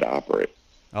we've tried to operate.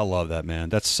 I love that, man.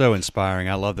 That's so inspiring.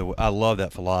 I love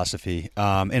that philosophy.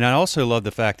 And I also love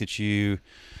the fact that you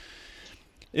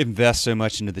invest so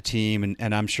much into the team,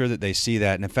 and I'm sure that they see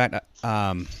that. And in fact,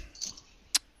 I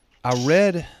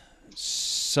read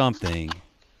something.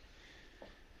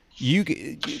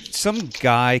 Some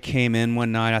guy came in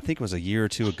one night, I think it was a year or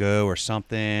two ago or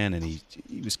something, and he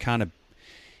was kind of,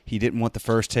 he didn't want the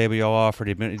first table y'all offered.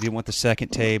 He didn't want the second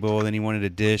table. Then he wanted a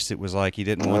dish that was like he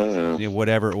didn't want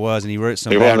whatever it was, and he wrote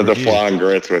some. He wanted review. the flan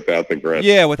grits without the grits.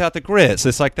 Yeah, without the grits.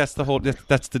 It's like that's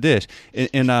the dish.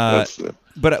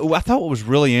 But I thought what was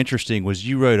really interesting was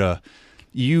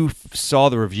you saw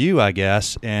the review, I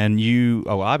guess, and obviously.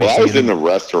 Well, I was in the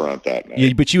restaurant that night.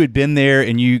 Yeah, but you had been there,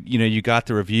 and you got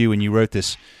the review, and you wrote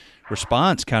this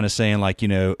response, kind of saying like,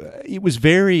 it was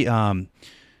very.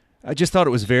 I just thought it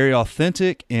was very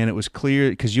authentic, and it was clear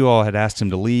because you all had asked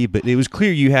him to leave, but it was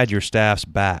clear you had your staff's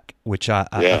back, which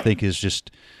I think is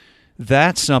just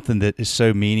that's something that is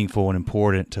so meaningful and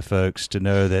important to folks to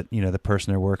know that, the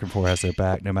person they're working for has their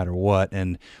back no matter what.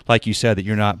 And like you said, that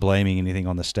you're not blaming anything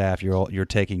on the staff. You're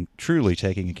truly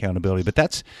taking accountability. But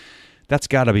that's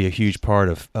got to be a huge part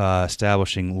of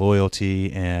establishing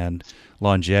loyalty and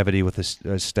longevity with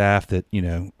a staff that,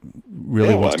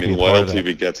 really wants to be a part of that. Loyalty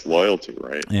begets loyalty,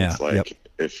 right? Yeah. It's like,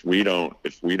 if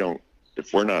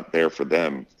we're not there for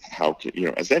them, how can,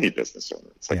 as any business owner,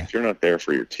 it's like, if you're not there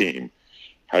for your team,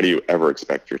 how do you ever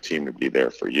expect your team to be there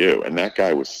for you? And that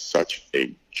guy was such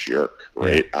a jerk,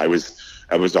 right? Yeah. I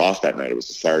was off that night. It was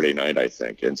a Saturday night, I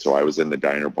think. And so I was in the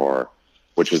diner bar,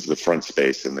 which is the front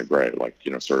space in the Gray, like,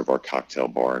 sort of our cocktail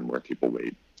bar and where people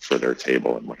wait for their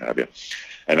table and what have you.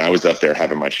 And I was up there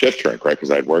having my shift drink, right?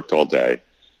 Because I'd worked all day.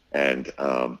 And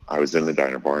I was in the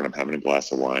diner bar and I'm having a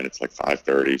glass of wine. It's like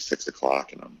 5:30, 6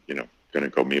 o'clock. And I'm, going to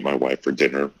go meet my wife for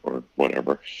dinner or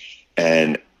whatever.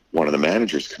 And one of the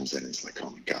managers comes in and he's like, oh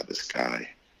my God, this guy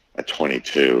at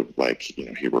 22, like,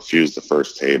 he refused the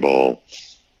first table.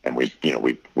 And we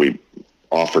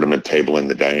offered him a table in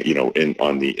the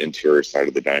on the interior side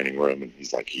of the dining room. And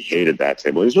he's like, he hated that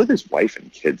table. He was with his wife and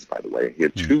kids, by the way. He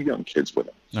had 2 young kids with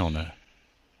him. Oh, no.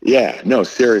 Yeah, no,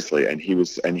 seriously. And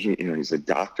he's a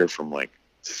doctor from like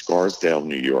Scarsdale,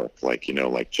 New York. Like,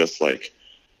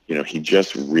 he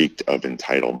just reeked of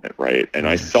entitlement, right? And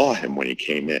I saw him when he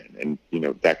came in, and,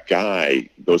 that guy,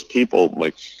 those people,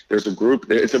 like, there's a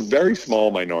group, it's a very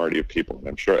small minority of people, and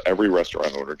I'm sure every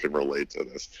restaurant owner can relate to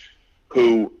this,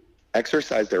 who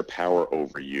exercise their power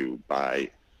over you by,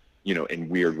 in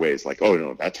weird ways, like, oh,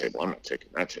 no, that table, I'm not taking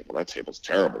that table. That table's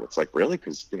terrible. It's like, really?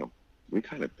 Because, we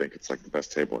kind of think it's like the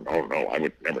best table. And, oh, no, I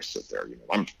would never sit there.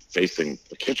 I'm facing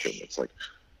the kitchen. It's like,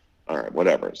 all right,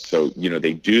 whatever. So,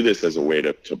 they do this as a way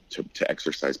to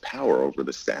exercise power over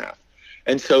the staff.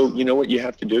 And so, what you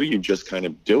have to do? You just kind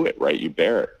of do it, right? You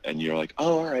bear it. And you're like,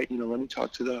 oh, all right, let me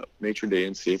talk to the maitre d'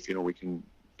 and see if, we can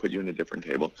put you in a different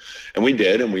table. And we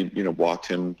did. And we, walked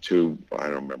him to, I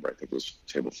don't remember, I think it was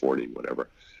table 40, whatever.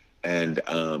 And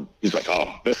he's like,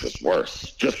 oh, this is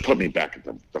worse. Just put me back at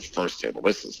the first table.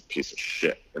 This is a piece of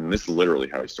shit. And this is literally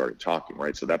how he started talking,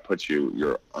 right? So that puts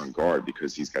you're on guard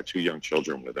because he's got 2 young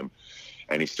children with him.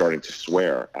 And he's starting to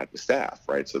swear at the staff,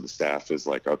 right? So the staff is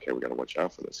like, okay, we got to watch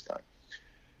out for this guy.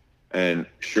 And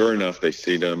sure enough, they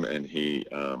see him and he,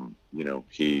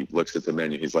 he looks at the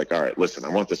menu. He's like, all right, listen, I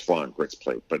want this flan and grits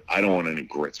plate, but I don't want any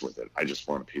grits with it. I just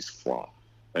want a piece of flan.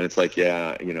 And it's like,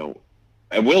 yeah,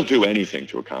 and we'll do anything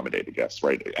to accommodate a guest,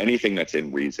 right? Anything that's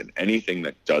in reason, anything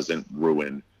that doesn't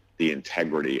ruin the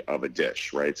integrity of a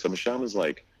dish, right? So Mashama's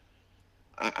like,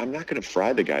 I'm not going to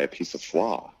fry the guy a piece of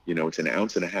flan. It's 1.5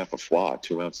 ounces of flan,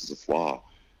 2 ounces of flan.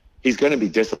 He's going to be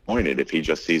disappointed if he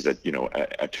just sees a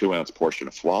 2-ounce portion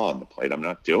of flan on the plate. I'm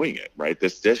not doing it, right?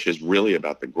 This dish is really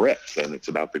about the grits and it's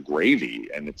about the gravy.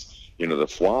 And it's, the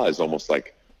flan is almost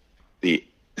like the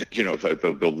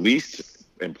least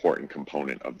important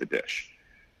component of the dish.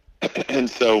 And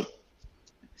so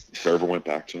the server went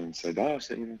back to him and said, oh,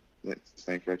 so,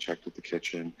 thank you. I checked with the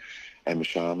kitchen. And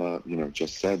Mashama,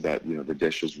 just said that, the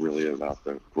dish is really about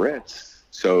the grits.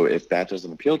 So if that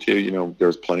doesn't appeal to you,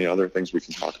 there's plenty of other things we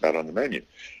can talk about on the menu.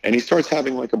 And he starts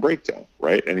having like a breakdown,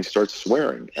 right? And he starts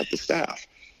swearing at the staff.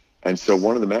 And so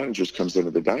one of the managers comes into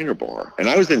the diner bar. And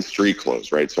I was in street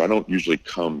clothes, right? So I don't usually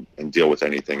come and deal with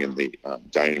anything in the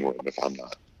dining room if I'm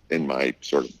not in my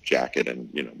sort of jacket and,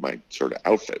 my sort of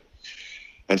outfit.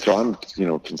 And so I'm,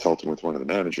 consulting with one of the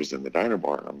managers in the diner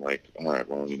bar, and I'm like, all right,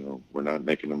 well, we're not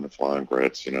making him the flan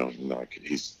grits,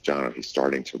 he's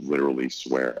starting to literally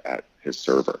swear at his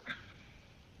server.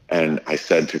 And I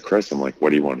said to Chris, I'm like, what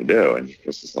do you want to do? And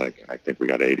Chris is like, I think we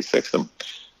got to 86 them.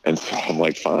 And so I'm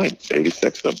like, fine,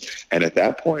 86 them. And at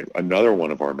that point, another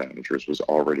one of our managers was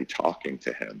already talking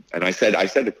to him. And I said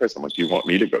to Chris, I'm like, do you want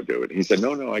me to go do it? And he said,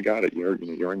 no, I got it. You're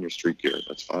in your street gear.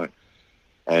 That's fine.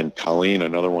 And Colleen,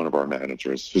 another one of our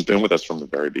managers, who's been with us from the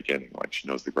very beginning, like she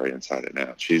knows the Gray inside and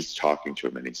out, she's talking to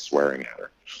him and he's swearing at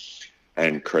her.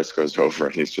 And Chris goes over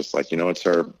and he's just like, what,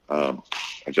 sir, I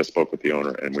just spoke with the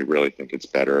owner and we really think it's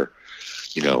better,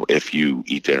 if you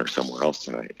eat dinner somewhere else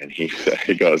tonight. And he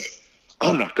goes,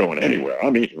 I'm not going anywhere.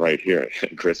 I'm eating right here.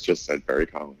 And Chris just said very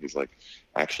calmly, he's like,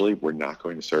 actually, we're not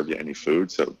going to serve you any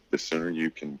food. So the sooner you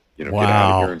can, Wow. get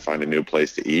out of here and find a new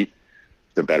place to eat,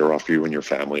 the better off you and your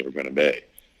family are going to be.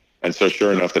 And so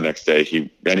sure enough, the next day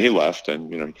he left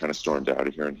and, he kind of stormed out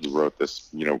of here and he wrote this,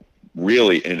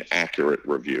 really inaccurate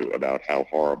review about how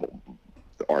horrible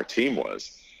our team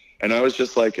was. And I was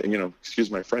just like,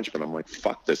 excuse my French, but I'm like,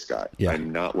 fuck this guy. Yeah.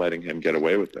 I'm not letting him get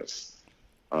away with this.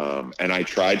 And I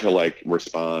tried to like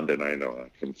respond, and I know I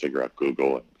couldn't figure out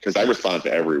Google because I respond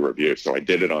to every review. So I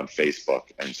did it on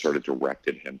Facebook and sort of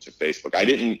directed him to Facebook. I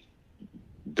didn't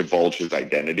divulge his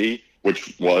identity,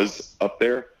 which was up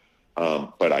there.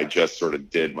 But I just sort of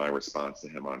did my response to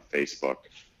him on Facebook.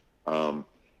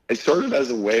 It's sort of as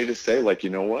a way to say, like, you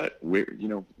know what,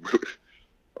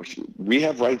 we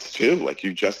have rights too. Like,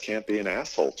 you just can't be an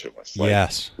asshole to us. Like,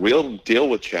 yes. We'll deal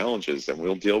with challenges and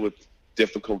we'll deal with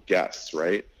difficult guests,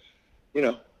 right?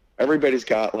 Everybody's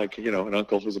got like, an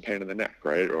uncle who's a pain in the neck,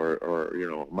 right? Or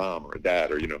a mom or a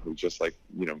dad, or, who just like,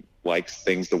 likes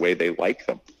things the way they like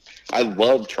them. I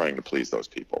love trying to please those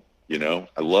people. I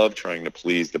love trying to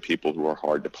please the people who are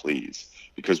hard to please,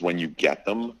 because when you get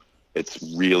them, it's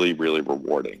really, really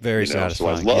rewarding. Very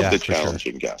satisfying. So I love the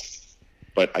challenging guests,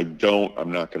 but I'm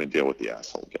not going to deal with the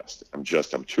asshole guest.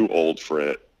 I'm too old for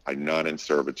it. I'm not in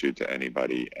servitude to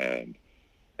anybody.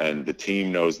 And the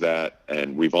team knows that.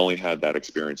 And we've only had that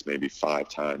experience maybe 5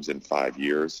 times in 5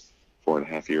 years,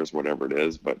 4.5 years, whatever it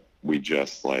is. But we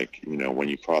just when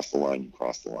you cross the line, you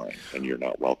cross the line, and you're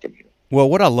not welcome here. Well,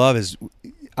 what I love is,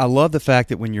 I love the fact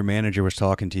that when your manager was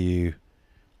talking to you,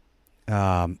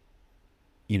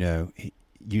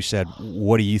 you said,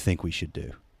 "What do you think we should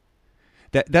do?"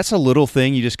 That's a little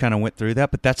thing. You just kind of went through that,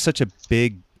 but that's such a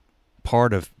big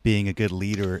part of being a good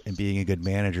leader and being a good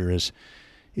manager is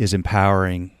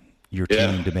empowering your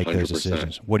team to make 100%. Those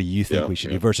decisions. What do you think we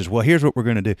should do versus, well, here's what we're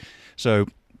going to do. So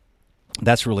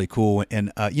that's really cool.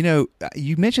 And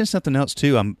you mentioned something else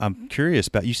too. I'm curious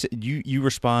about. You said you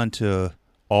respond to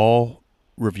all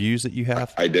reviews that you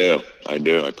have. I do.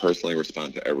 I personally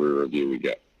respond to every review we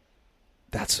get.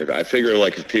 I figure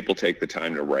like if people take the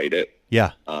time to write it,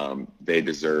 they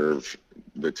deserve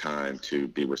the time to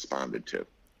be responded to.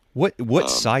 What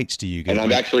sites do you go? And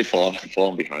I've actually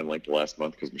fallen behind like the last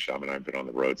month because Michelle and I have been on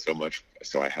the road so much.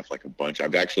 So I have like a bunch.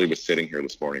 I've actually was sitting here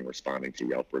this morning responding to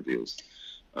Yelp reviews.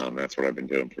 That's what I've been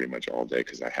doing pretty much all day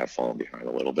because I have fallen behind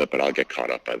a little bit, but I'll get caught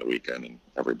up by the weekend and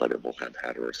everybody will have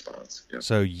had a response.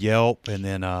 So Yelp, and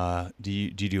then do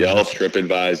you do Yelp,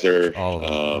 TripAdvisor, all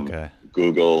of them. Okay.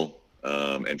 Google,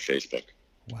 and Facebook.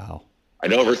 Wow. I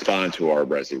don't respond to our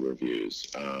Resi reviews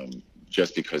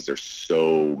just because there's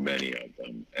so many of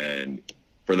them. And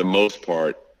for the most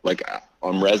part, like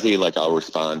on Resi, like I'll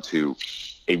respond to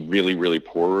a really, really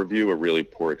poor review, a really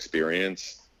poor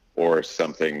experience, or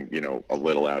something, a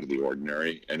little out of the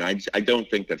ordinary. And I don't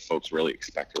think that folks really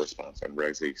expect a response on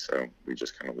Resi, so we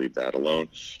just kind of leave that alone.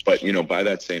 But, by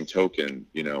that same token,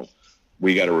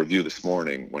 we got a review this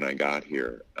morning when I got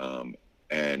here,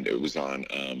 and it was on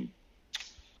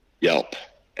Yelp.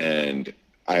 And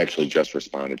I actually just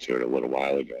responded to it a little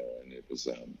while ago. And it was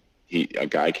a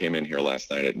guy came in here last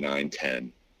night at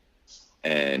 9:10,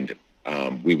 and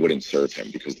we wouldn't serve him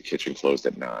because the kitchen closed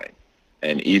at 9.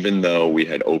 And even though we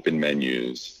had open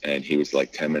menus and he was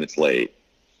like 10 minutes late,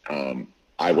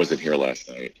 I wasn't here last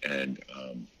night, and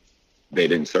they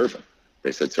didn't serve him.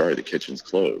 They said, sorry, the kitchen's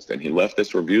closed. And he left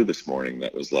this review this morning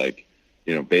that was like,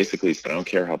 basically said, I don't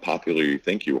care how popular you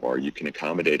think you are, you can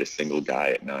accommodate a single guy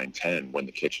at 9:10 when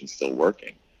the kitchen's still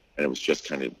working. And it was just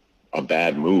kind of a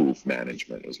bad move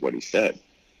management is what he said.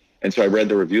 And so I read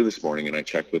the review this morning and I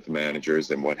checked with the managers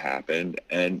and what happened.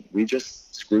 And we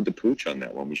just screwed the pooch on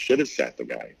that one. We should have sat the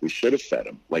guy. We should have fed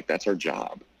him. Like, that's our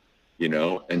job,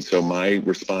 And so my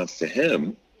response to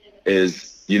him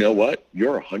is, you know what?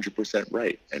 You're 100%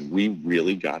 right. And we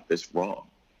really got this wrong.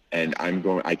 And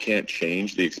I can't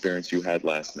change the experience you had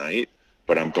last night,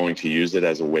 but I'm going to use it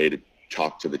as a way to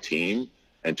talk to the team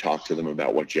and talk to them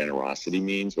about what generosity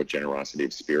means, what generosity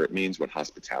of spirit means, what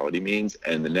hospitality means.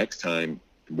 And the next time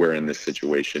we're in this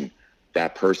situation,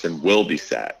 that person will be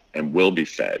sat and will be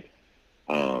fed.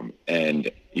 And,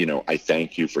 I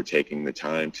thank you for taking the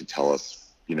time to tell us,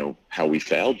 how we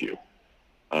failed you.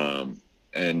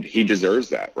 And he deserves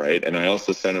that, right? And I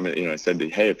also sent him, I said,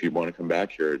 hey, if you want to come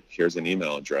back here, here's an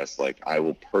email address. Like, I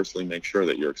will personally make sure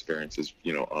that your experience is,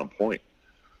 on point.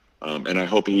 And I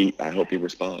hope he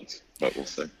responds, but we'll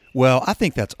see. Well, I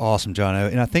think that's awesome, Jono.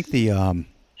 And I think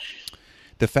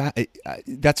the fact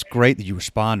that's great that you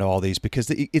respond to all these, because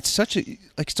it's such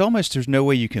it's almost, there's no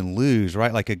way you can lose,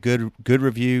 right? Like a good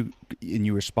review and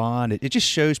you respond. It just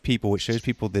shows people. It shows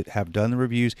people that have done the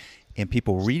reviews and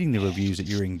people reading the reviews that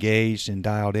you're engaged and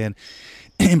dialed in.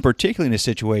 And particularly in a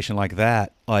situation like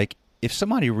that, like if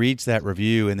somebody reads that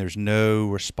review and there's no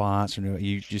response or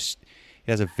it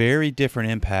has a very different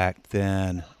impact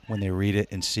than when they read it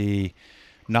and see,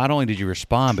 not only did you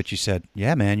respond, but you said,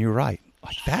 yeah, man, you're right.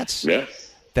 Like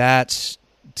that's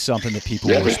something that people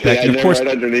will respect. And of course, right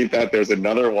underneath that, there's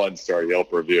another 1-star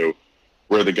Yelp review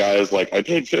where the guy is like, I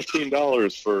paid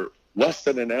 $15 for less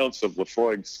than an ounce of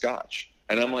Lefroy Scotch.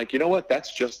 And I'm like, you know what?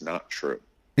 That's just not true.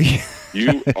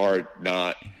 You are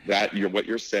not that. What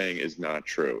you're saying is not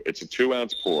true. It's a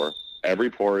 2-ounce pour. Every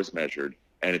pour is measured,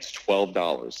 and it's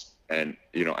 $12. And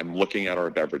I'm looking at our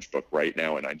beverage book right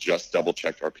now, and I just double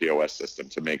checked our POS system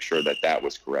to make sure that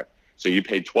was correct. So you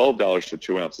paid $12 for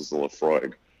 2 ounces of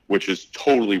Lefroy, which is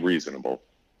totally reasonable.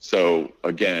 So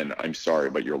again, I'm sorry,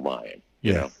 but you're lying.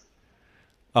 You know.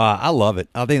 I love it.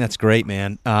 I think that's great,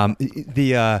 man. And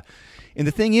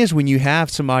the thing is, when you have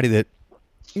somebody that,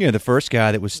 the first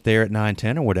guy that was there at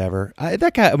 9:10 or whatever,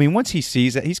 that guy, I mean, once he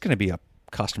sees that, he's going to be a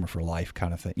customer for life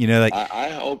kind of thing. I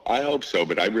hope so,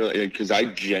 but I really, because I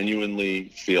genuinely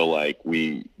feel like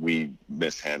we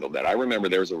mishandled that. I remember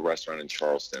there was a restaurant in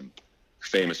Charleston,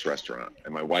 famous restaurant,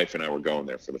 and my wife and I were going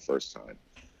there for the first time.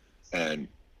 And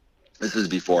this is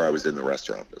before I was in the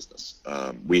restaurant business.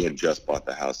 We had just bought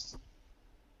the house.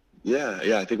 Yeah,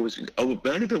 I think it was,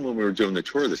 might have been when we were doing the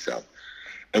tour of the South.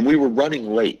 And we were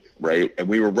running late, right? And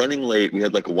we were running late. We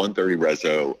had like a 1:30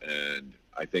 reso, and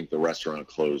I think the restaurant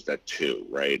closed at 2,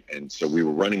 right? And so we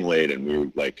were running late, and we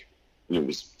were like, it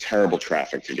was terrible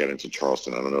traffic to get into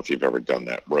Charleston. I don't know if you've ever done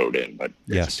that road in, but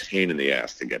it's a pain in the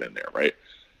ass to get in there, right?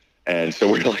 And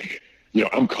so we're like,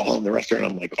 I'm calling the restaurant.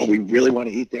 I'm like, we really want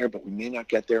to eat there, but we may not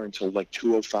get there until like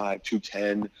 2:05,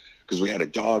 2:10, because we had a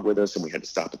dog with us, and we had to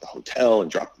stop at the hotel and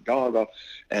drop the dog off.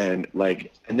 And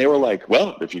they were like,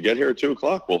 well, if you get here at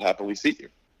 2:00, we'll happily seat you.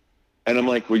 And I'm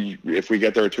like, well, if we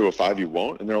get there at 2:05, you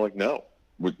won't? And they're like, no.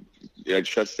 It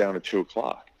shuts down at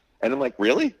 2:00. And I'm like,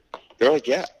 really? They're like,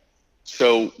 yeah.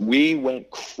 So we went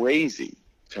crazy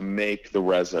to make the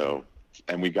reso,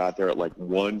 and we got there at like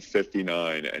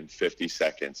 1:59 and 50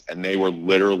 seconds. And they were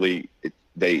literally,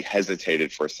 they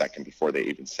hesitated for a second before they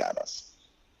even sat us.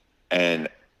 And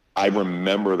I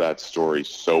remember that story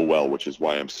so well, which is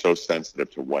why I'm so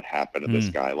sensitive to what happened to this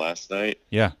guy last night.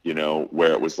 Yeah.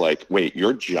 Where it was like, wait,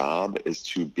 your job is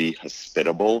to be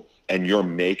hospitable, and you're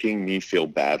making me feel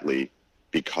badly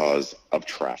because of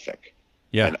traffic.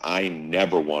 Yeah. And I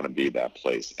never want to be that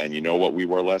place. And you know what we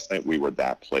were last night? We were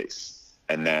that place.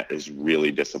 And that is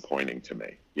really disappointing to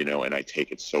me, and I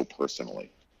take it so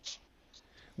personally.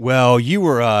 Well, you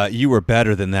were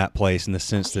better than that place in the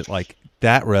sense that, like,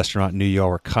 that restaurant knew y'all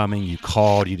were coming. You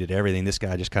called, you did everything. This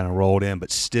guy just kind of rolled in, but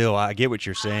still, I get what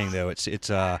you're saying though. It's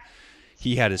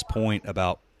he had his point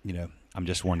about, I'm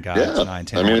just one guy. Yeah,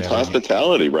 9-10. I mean, it's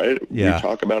hospitality, right? Yeah. We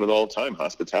talk about it all the time.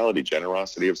 Hospitality,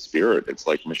 generosity of spirit. It's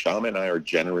like Mashama and I are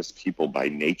generous people by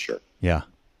nature. Yeah.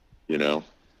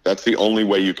 That's the only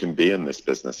way you can be in this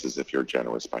business is if you're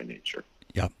generous by nature.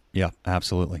 Yeah,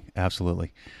 absolutely.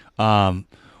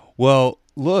 Well,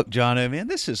 look, Jono, man,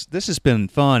 this has been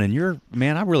fun,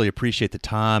 and I really appreciate the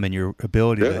time and your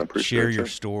ability to share your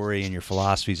story and your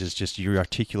philosophies. Is just, you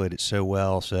articulate it so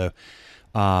well. So,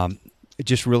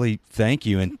 just really thank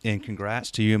you, and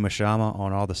congrats to you and Mashama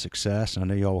on all the success. I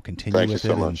know y'all will continue with it. Thank you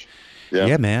so much.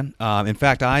 Yeah, man. In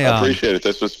fact, I appreciate it.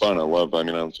 This was fun. I love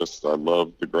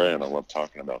the Gray, and I love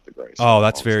talking about the Gray. So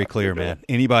that's very clear, man.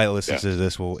 Anybody that listens to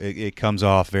this it comes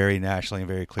off very naturally and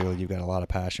very clearly. You've got a lot of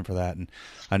passion for that, and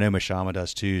I know Mashama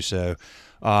does too. So,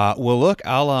 well, look,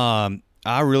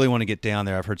 I really want to get down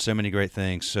there. I've heard so many great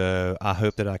things, so I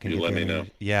hope that I can. Let me know.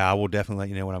 Yeah, I will definitely let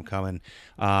you know when I'm coming.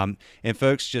 And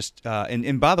folks, just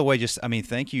and by the way,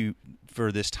 thank you for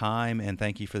this time, and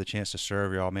thank you for the chance to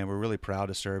serve y'all, man. We're really proud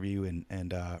to serve you,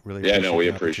 and really. Yeah, no, we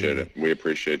appreciate it. We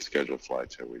appreciate Scheduled Fly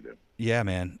too. We do. Yeah,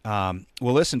 man.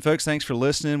 Well, listen, folks, thanks for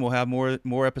listening. We'll have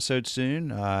more episodes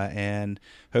soon, and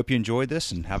hope you enjoyed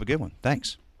this, and have a good one.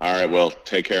 Thanks. All right. Well,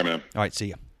 take care, man. All right. See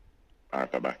ya. All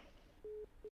right. Bye-bye.